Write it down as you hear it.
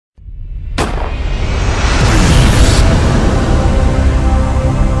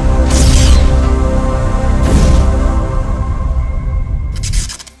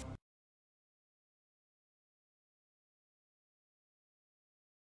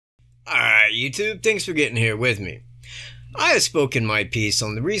Alright, YouTube, thanks for getting here with me. I have spoken my piece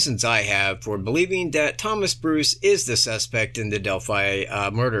on the reasons I have for believing that Thomas Bruce is the suspect in the Delphi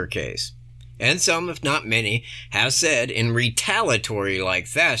murder case. And some, if not many, have said in retaliatory-like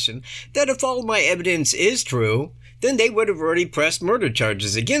fashion that if all my evidence is true, then they would have already pressed murder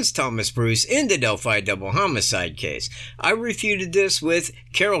charges against Thomas Bruce in the Delphi double homicide case. I refuted this with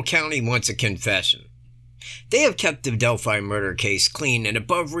Carroll County wants a confession. They have kept the Delphi murder case clean and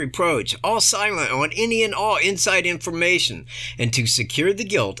above reproach, all silent on any and all inside information, and to secure the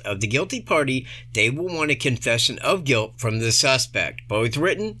guilt of the guilty party, they will want a confession of guilt from the suspect, both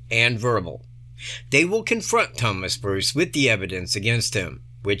written and verbal. They will confront Thomas Bruce with the evidence against him,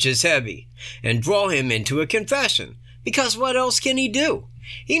 which is heavy, and draw him into a confession, because what else can he do?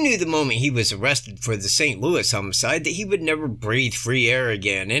 He knew the moment he was arrested for the St. Louis homicide that he would never breathe free air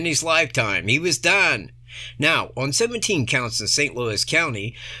again in his lifetime. He was done. Now, on 17 counts in St. Louis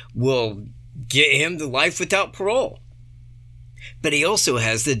County will get him to life without parole. But he also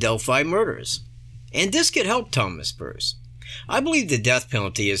has the Delphi murders. And this could help Thomas Bruce. I believe the death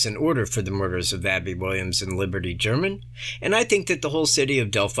penalty is in order for the murders of Abby Williams and Liberty German, and I think that the whole city of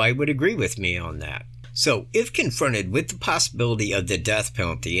Delphi would agree with me on that. So, if confronted with the possibility of the death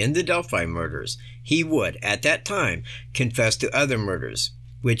penalty in the Delphi murders, he would, at that time, confess to other murders,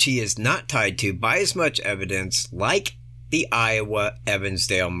 which he is not tied to by as much evidence like the Iowa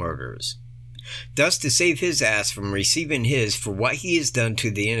Evansdale murders. Thus, to save his ass from receiving his for what he has done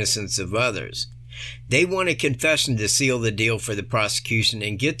to the innocence of others, they want a confession to seal the deal for the prosecution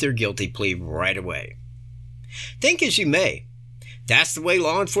and get their guilty plea right away. Think as you may, that's the way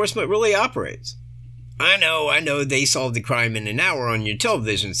law enforcement really operates. I know, they solved the crime in an hour on your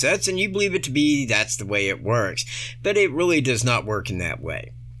television sets, and you believe it to be that's the way it works. But it really does not work in that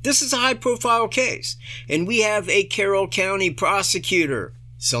way. This is a high-profile case, and we have a Carroll County prosecutor.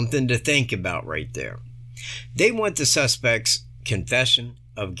 Something to think about right there. They want the suspect's confession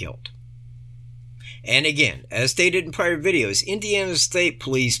of guilt. And again, as stated in prior videos, Indiana State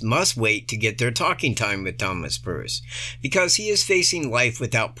Police must wait to get their talking time with Thomas Bruce, because he is facing life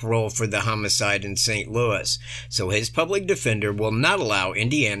without parole for the homicide in St. Louis, so his public defender will not allow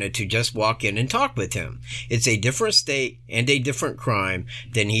Indiana to just walk in and talk with him. It's a different state and a different crime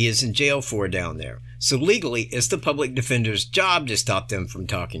than he is in jail for down there, so legally it's the public defender's job to stop them from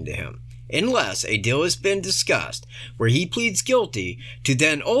talking to him. Unless a deal has been discussed where he pleads guilty to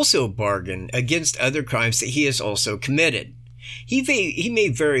then also bargain against other crimes that he has also committed. He may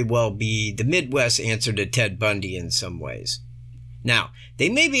very well be the Midwest answer to Ted Bundy in some ways. Now, they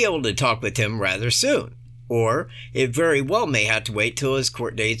may be able to talk with him rather soon, or it very well may have to wait till his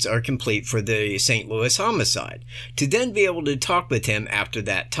court dates are complete for the St. Louis homicide, to then be able to talk with him after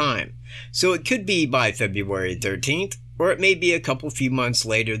that time. So it could be by February 13th, or it may be a few months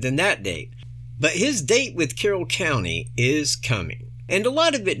later than that date. But his date with Carroll County is coming. And a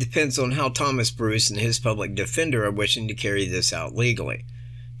lot of it depends on how Thomas Bruce and his public defender are wishing to carry this out legally.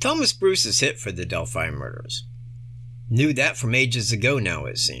 Thomas Bruce is hit for the Delphi murders. Knew that from ages ago now,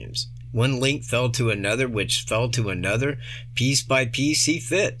 it seems. One link fell to another, which fell to another. Piece by piece, he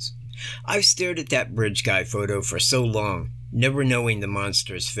fits. I've stared at that bridge guy photo for so long, never knowing the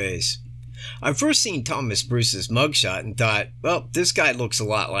monster's face. I first seen Thomas Bruce's mugshot and thought, well, this guy looks a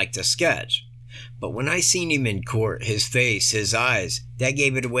lot like the sketch. But when I seen him in court, his face, his eyes, that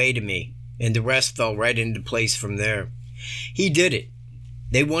gave it away to me, and the rest fell right into place from there. He did it.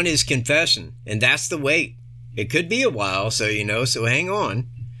 They want his confession, and that's the wait. It could be a while, so hang on.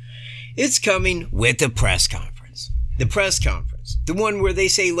 It's coming with the press conference. The press conference. The one where they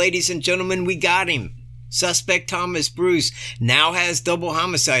say, ladies and gentlemen, we got him. Suspect Thomas Bruce now has double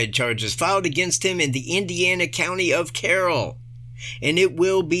homicide charges filed against him in the Indiana County of Carroll. And it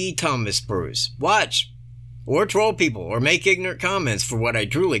will be Thomas Bruce. Watch. Or troll people, or make ignorant comments for what I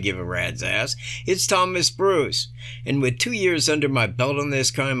truly give a rat's ass. It's Thomas Bruce. And with 2 years under my belt on this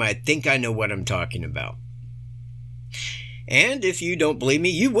crime, I think I know what I'm talking about. And if you don't believe me,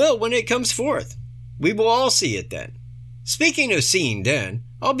 you will when it comes forth. We will all see it then. Speaking of seeing then,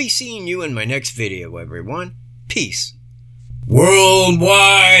 I'll be seeing you in my next video, everyone. Peace.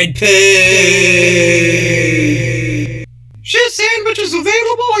 Worldwide Pig! Shit sandwiches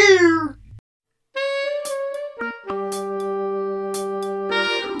available!